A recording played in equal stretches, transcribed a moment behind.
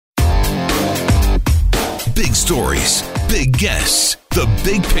Big stories, big guests, the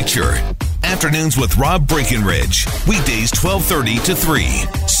big picture. Afternoons with Rob Breckenridge. Weekdays 1230 to 3,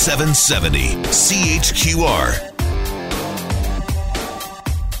 770 CHQR.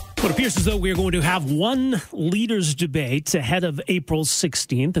 Well, it appears as though we are going to have one leaders' debate ahead of April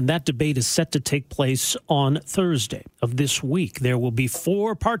 16th, and that debate is set to take place on Thursday of this week. There will be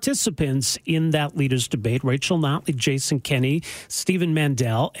 4 participants in that leaders' debate: Rachel Notley, Jason Kenney, Stephen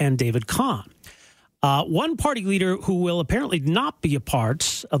Mandel, and David Kahn. One party leader who will apparently not be a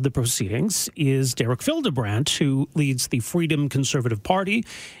part of the proceedings is Derek Fildebrandt, who leads the Freedom Conservative Party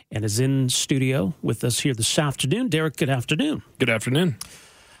and is in studio with us here this afternoon. Derek, good afternoon. Good afternoon.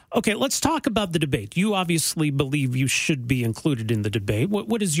 Okay, let's talk about the debate. You obviously believe you should be included in the debate.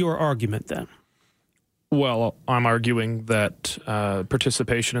 What is your argument then? Well, I'm arguing that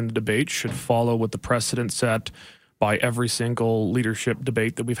participation in the debate should follow what the precedent set by every single leadership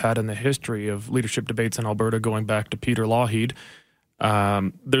debate that we've had in the history of leadership debates in Alberta, going back to Peter Lougheed.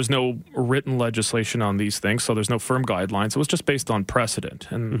 There's no written legislation on these things, so there's no firm guidelines. It was just based on precedent.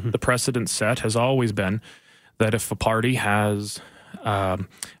 And the precedent set has always been that if a party has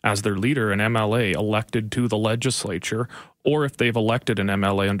as their leader an MLA elected to the legislature, or if they've elected an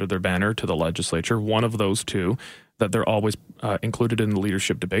MLA under their banner to the legislature, one of those two, that they're always included in the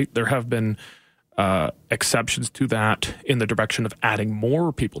leadership debate. There have been exceptions to that in the direction of adding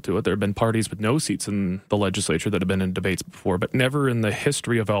more people to it. There have been parties with no seats in the legislature that have been in debates before, but never in the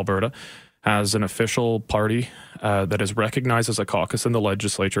history of Alberta has an official party that is recognized as a caucus in the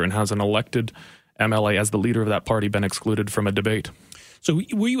legislature and has an elected MLA as the leader of that party been excluded from a debate. So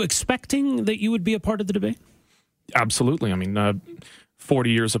were you expecting that you would be a part of the debate? Absolutely. I mean, 40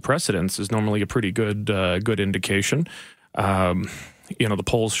 years of precedence is normally a pretty good indication. The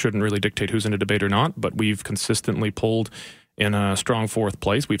polls shouldn't really dictate who's in a debate or not, but we've consistently pulled in a strong 4th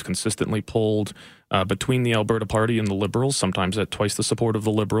place. We've consistently pulled between the Alberta Party and the Liberals, sometimes at twice the support of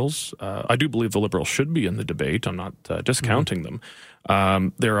the Liberals. I do believe the Liberals should be in the debate. I'm not discounting them.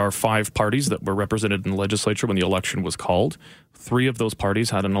 There are 5 parties that were represented in the legislature when the election was called. 3 of those parties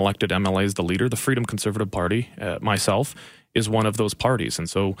had an elected MLA as the leader. The Freedom Conservative Party, myself, is one of those parties. And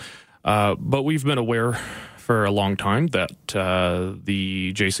so, but we've been aware for a long time that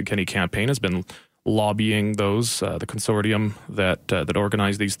the Jason Kenney campaign has been lobbying those, the consortium that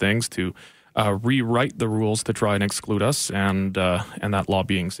organize these things, to rewrite the rules to try and exclude us, and that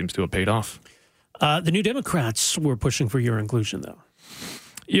lobbying seems to have paid off. The New Democrats were pushing for your inclusion, though.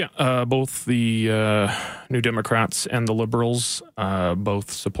 Yeah, both the New Democrats and the Liberals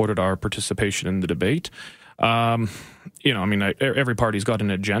both supported our participation in the debate. Every party's got an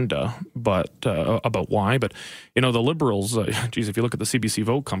agenda, but about why. But the Liberals, if you look at the CBC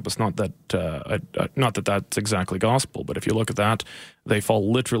vote compass, not that that's exactly gospel, but if you look at that, they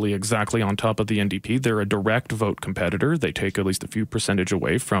fall literally exactly on top of the NDP. They're a direct vote competitor. They take at least a few percentage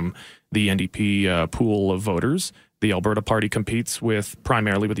away from the NDP pool of voters. The Alberta Party competes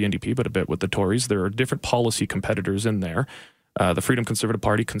primarily with the NDP, but a bit with the Tories. There are different policy competitors in there. The Freedom Conservative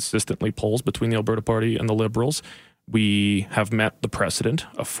Party consistently polls between the Alberta Party and the Liberals. We have met the precedent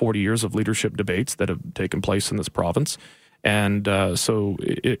of 40 years of leadership debates that have taken place in this province. And so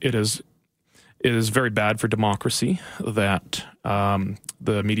it is very bad for democracy that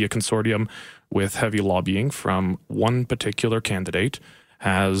the media consortium, with heavy lobbying from one particular candidate,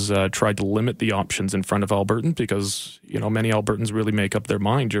 has tried to limit the options in front of Albertans, because many Albertans really make up their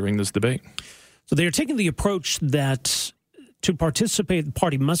mind during this debate. So they are taking the approach that to participate, the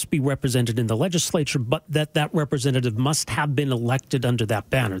party must be represented in the legislature, but that representative must have been elected under that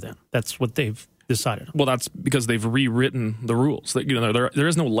banner then. That's what they've decided. Well, that's because they've rewritten the rules. There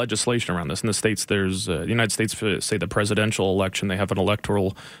is no legislation around this. In the States, there's the United States, say the presidential election, they have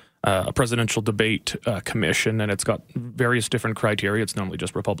a presidential debate commission, and it's got various different criteria. It's normally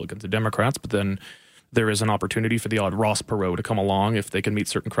just Republicans and Democrats, but then there is an opportunity for the odd Ross Perot to come along if they can meet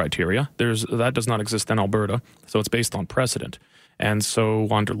certain criteria. That does not exist in Alberta, so it's based on precedent. And so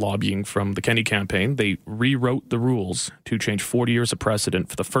under lobbying from the Kenney campaign, they rewrote the rules to change 40 years of precedent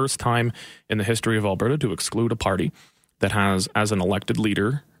for the first time in the history of Alberta to exclude a party that has as an elected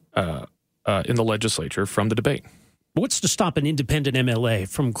leader in the legislature from the debate. What's to stop an independent MLA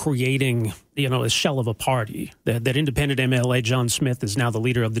from creating, a shell of a party? That independent MLA, John Smith, is now the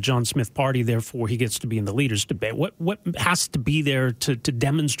leader of the John Smith Party, therefore he gets to be in the leaders' debate. What has to be there to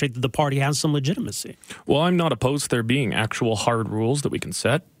demonstrate that the party has some legitimacy? Well, I'm not opposed to there being actual hard rules that we can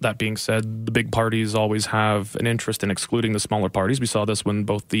set. That being said, the big parties always have an interest in excluding the smaller parties. We saw this when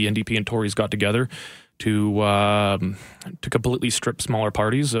both the NDP and Tories got together to completely strip smaller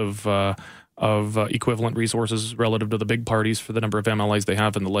parties of equivalent resources relative to the big parties for the number of MLAs they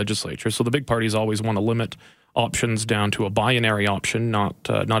have in the legislature. So the big parties always want to limit options down to a binary option, not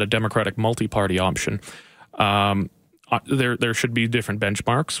a democratic multi-party option. There should be different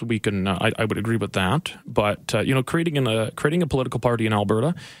benchmarks. We can I would agree with that, but creating a political party in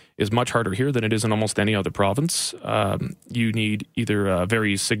Alberta is much harder here than it is in almost any other province. You need either a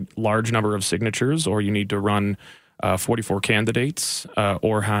very large number of signatures, or you need to run 44 candidates,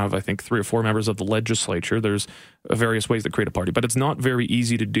 or have, I think, 3 or 4 members of the legislature. There's various ways to create a party, but it's not very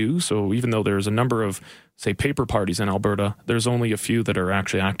easy to do. So even though there's a number of, say, paper parties in Alberta, there's only a few that are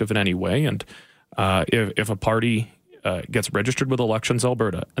actually active in any way. And if a party gets registered with Elections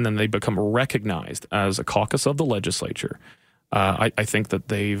Alberta and then they become recognized as a caucus of the legislature, I think that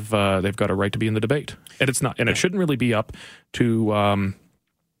they've got a right to be in the debate. And it's not, and it shouldn't really be up to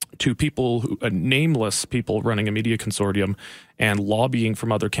people, nameless people running a media consortium and lobbying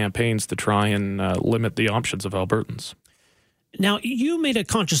from other campaigns to try and limit the options of Albertans. Now, you made a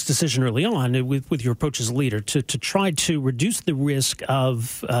conscious decision early on with your approach as a leader to try to reduce the risk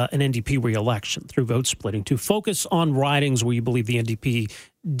of an NDP re-election through vote splitting, to focus on ridings where you believe the NDP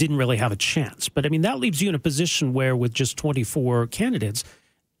didn't really have a chance. But, I mean, that leaves you in a position where with just 24 candidates,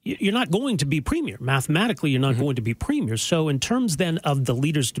 you're not going to be premier. Mathematically, you're not going to be premier. So in terms then of the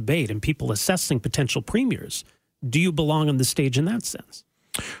leaders' debate and people assessing potential premiers, do you belong on the stage in that sense?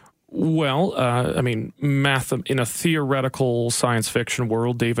 Well, I mean, in a theoretical science fiction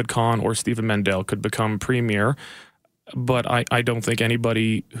world, David Kahn or Stephen Mendel could become premier, but I don't think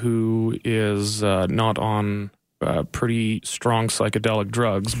anybody who is not on pretty strong psychedelic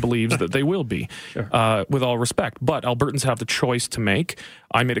drugs believes that they will be, sure. With all respect. But Albertans have the choice to make.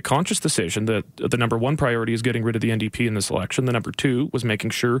 I made a conscious decision that the number one priority is getting rid of the NDP in this election. The number two was making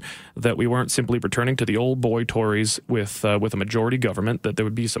sure that we weren't simply returning to the old boy Tories with a majority government, that there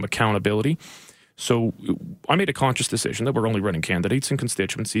would be some accountability. So I made a conscious decision that we're only running candidates in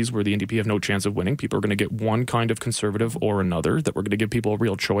constituencies where the NDP have no chance of winning. People are going to get one kind of conservative or another, that we're going to give people a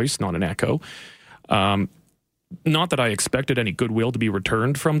real choice, not an echo. Not that I expected any goodwill to be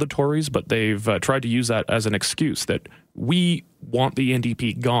returned from the Tories, but they've tried to use that as an excuse that we want the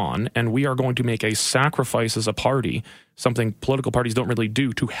NDP gone and we are going to make a sacrifice as a party, something political parties don't really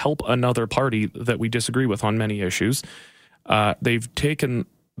do, to help another party that we disagree with on many issues. They've taken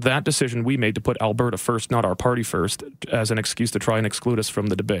that decision we made to put Alberta first, not our party first, as an excuse to try and exclude us from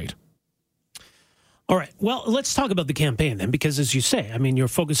the debate. All right. Well, let's talk about the campaign then, because as you say, I mean, you're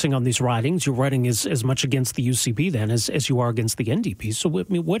focusing on these ridings. You're riding as much against the UCP then as you are against the NDP. So I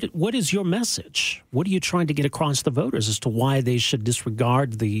mean, what is your message? What are you trying to get across the voters as to why they should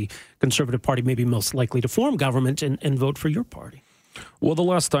disregard the Conservative Party maybe most likely to form government and vote for your party? Well, the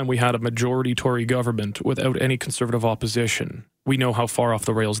last time we had a majority Tory government without any Conservative opposition, we know how far off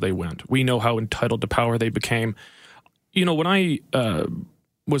the rails they went. We know how entitled to power they became. You know, when I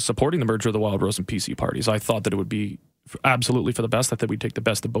was supporting the merger of the Wildrose and PC parties, I thought that it would be absolutely for the best. I thought we'd take the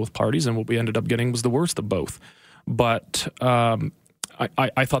best of both parties, and what we ended up getting was the worst of both. But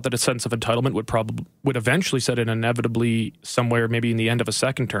I thought that a sense of entitlement would eventually set in inevitably somewhere maybe in the end of a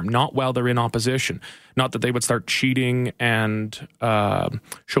second term, not while they're in opposition. Not that they would start cheating and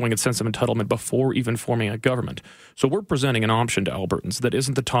showing a sense of entitlement before even forming a government. So we're presenting an option to Albertans that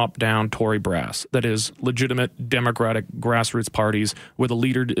isn't the top-down Tory brass, that is legitimate democratic grassroots parties where the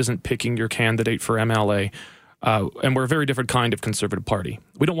leader isn't picking your candidate for MLA. And we're a very different kind of Conservative Party.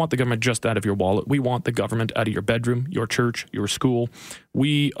 We don't want the government just out of your wallet. We want the government out of your bedroom, your church, your school.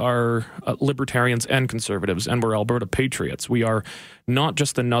 We are libertarians and conservatives, and we're Alberta patriots. We are not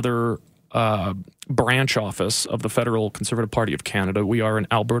just another branch office of the Federal Conservative Party of Canada. We are an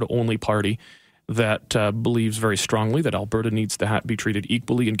Alberta-only party that believes very strongly that Alberta needs to be treated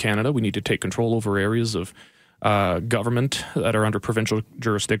equally in Canada. We need to take control over areas of government that are under provincial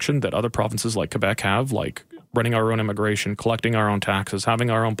jurisdiction that other provinces like Quebec have, like running our own immigration, collecting our own taxes, having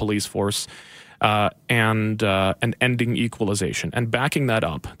our own police force, and ending equalization. And backing that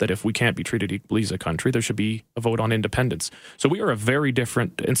up, that if we can't be treated equally as a country, there should be a vote on independence. So we are a very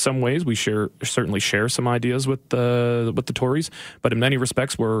different, in some ways, we certainly share some ideas with the Tories, but in many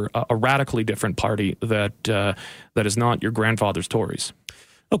respects, we're a radically different party that is not your grandfather's Tories.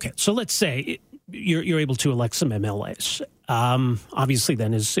 Okay, so let's say you're able to elect some MLAs. Obviously,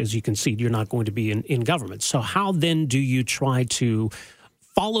 then, as you concede, you're not going to be in government. So how then do you try to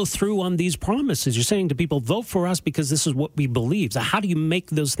follow through on these promises? You're saying to people, vote for us because this is what we believe. So how do you make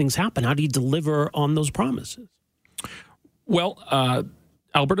those things happen? How do you deliver on those promises? Well,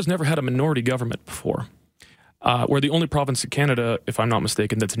 Alberta's never had a minority government before. We're the only province in Canada, if I'm not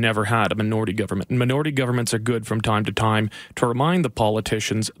mistaken, that's never had a minority government. And minority governments are good from time to time to remind the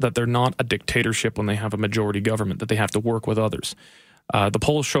politicians that they're not a dictatorship when they have a majority government, that they have to work with others. The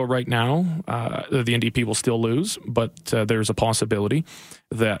polls show right now the NDP will still lose, but there's a possibility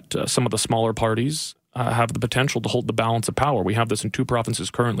that some of the smaller parties have the potential to hold the balance of power. We have this in two provinces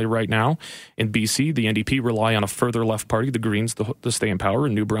currently right now. In BC, the NDP rely on a further left party, the Greens, to stay in power.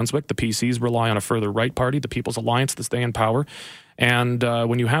 In New Brunswick, the PCs rely on a further right party, the People's Alliance, to stay in power. And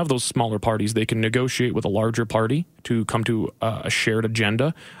when you have those smaller parties, they can negotiate with a larger party to come to a shared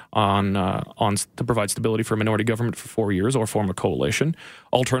agenda on to provide stability for a minority government for 4 years or form a coalition.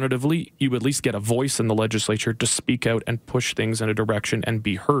 Alternatively, you at least get a voice in the legislature to speak out and push things in a direction and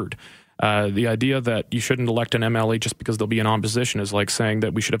be heard. The idea that you shouldn't elect an MLA just because they'll be in opposition is like saying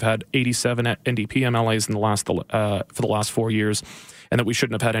that we should have had 87 NDP MLAs in for the last 4 years, and that we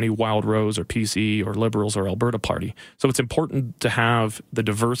shouldn't have had any Wild Rose or PC or Liberals or Alberta Party. So it's important to have the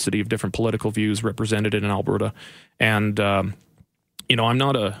diversity of different political views represented in Alberta. And I'm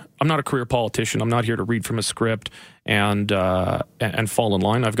not a career politician. I'm not here to read from a script and fall in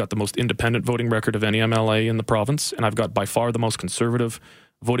line. I've got the most independent voting record of any MLA in the province, and I've got by far the most conservative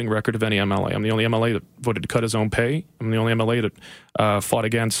voting record of any MLA. I'm the only MLA that voted to cut his own pay. I'm the only MLA that fought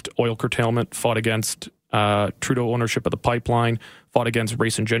against oil curtailment, fought against Trudeau ownership of the pipeline, fought against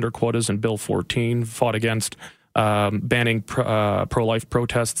race and gender quotas in Bill 14, fought against banning pro-life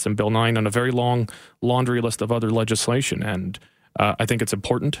protests in Bill 9, and a very long laundry list of other legislation. And I think it's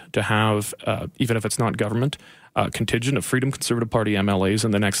important to have, even if it's not government, a contingent of Freedom Conservative Party MLAs in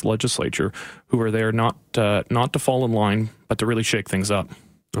the next legislature who are there not to fall in line, but to really shake things up.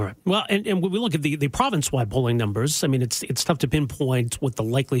 All right. Well, and when we look at the province-wide polling numbers, I mean, it's tough to pinpoint what the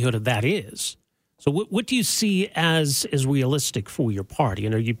likelihood of that is. So what do you see as realistic for your party?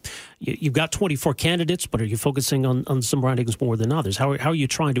 And you've got 24 candidates, but are you focusing on some ridings more than others? How are you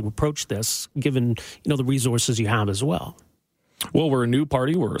trying to approach this, given the resources you have as well? Well, we're a new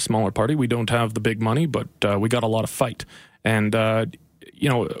party. We're a smaller party. We don't have the big money, but we got a lot of fight. And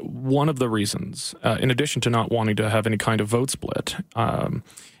one of the reasons, in addition to not wanting to have any kind of vote split,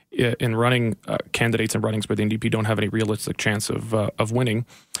 in running candidates and runnings where the NDP don't have any realistic chance of winning,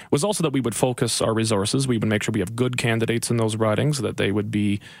 was also that we would focus our resources. We would make sure we have good candidates in those ridings, that they would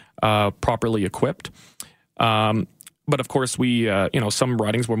be properly equipped. But of course, we, some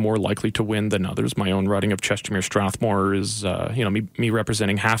ridings were more likely to win than others. My own riding of Chestermere Strathmore is, me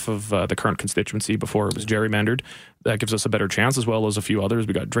representing half of the current constituency before it was gerrymandered. That gives us a better chance, as well as a few others.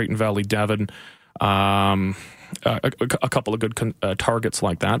 We got Drayton Valley, Devon, a couple of good targets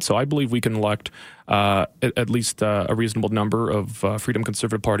like that. So I believe we can elect at least a reasonable number of Freedom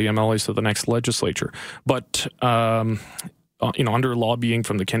Conservative Party MLAs to the next legislature. But under lobbying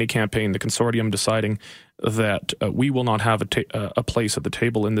from the Kenney campaign, the consortium deciding that we will not have a place at the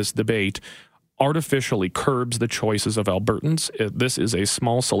table in this debate artificially curbs the choices of Albertans. This is a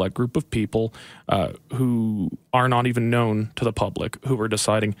small select group of people who are not even known to the public, who are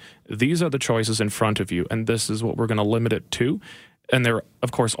deciding these are the choices in front of you, and this is what we're going to limit it to. And there,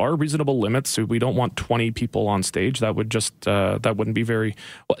 of course, are reasonable limits. So we don't want 20 people on stage. That would just that wouldn't be very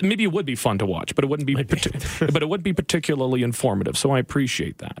well. Maybe it would be fun to watch, but it wouldn't be. But it would be particularly informative. So I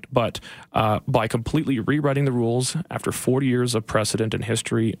appreciate that. But by completely rewriting the rules after 40 years of precedent and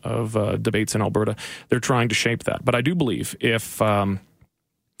history of debates in Alberta, they're trying to shape that. But I do believe if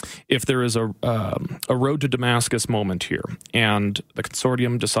there is a road to Damascus moment here, and the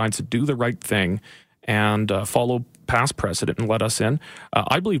consortium decides to do the right thing and follow past precedent and let us in,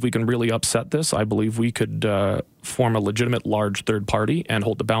 I believe we can really upset this. I believe we could form a legitimate large third party and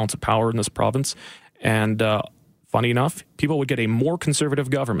hold the balance of power in this province. And funny enough, people would get a more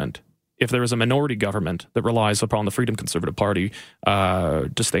conservative government if there is a minority government that relies upon the Freedom Conservative Party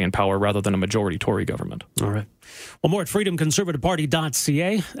to stay in power rather than a majority Tory government. All right. Well, more at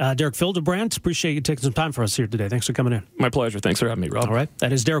freedomconservativeparty.ca. Derek Fildebrandt, appreciate you taking some time for us here today. Thanks for coming in. My pleasure. Thanks for having me, Rob. All right.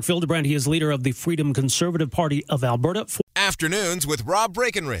 That is Derek Fildebrandt. He is leader of the Freedom Conservative Party of Alberta. Afternoons with Rob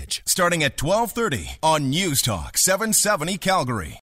Breckenridge, starting at 12:30 on News Talk 770 Calgary.